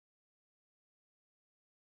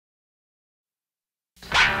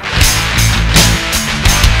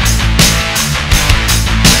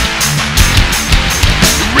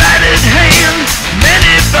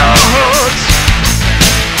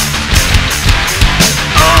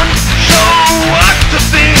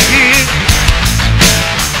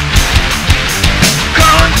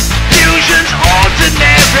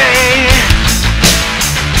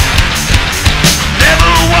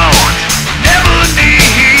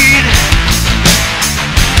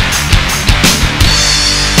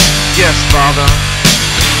Yes, Father,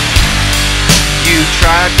 you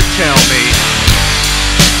tried to tell me.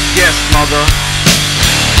 Yes, Mother,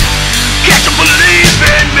 Can't you believe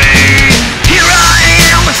in me? Here I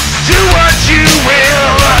am, do what you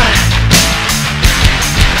will.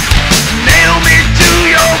 Nail me to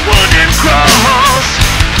your wooden cross.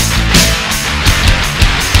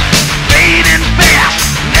 Fading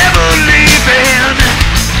fast, never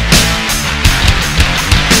leaving.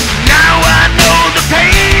 Now I know the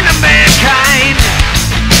pain of mankind.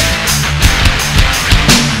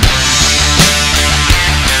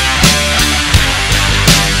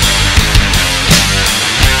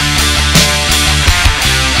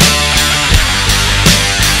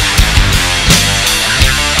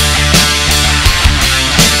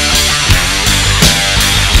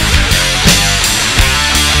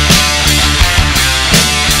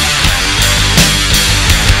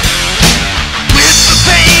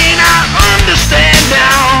 Understand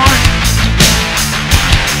now.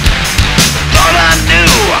 Thought I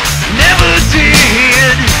knew, never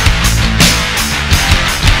did.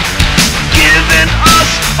 Giving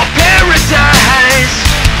us a paradise.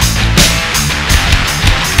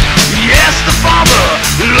 Yes, the Father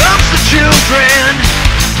loves the children.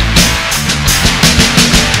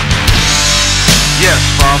 yes,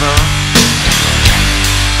 Father,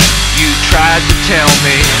 you tried to tell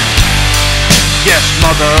me. Yes,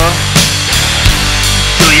 Mother,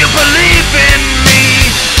 Do you believe in me?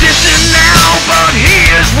 Distant now, but he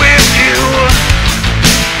is with you.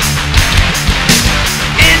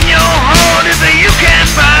 In your heart, if you can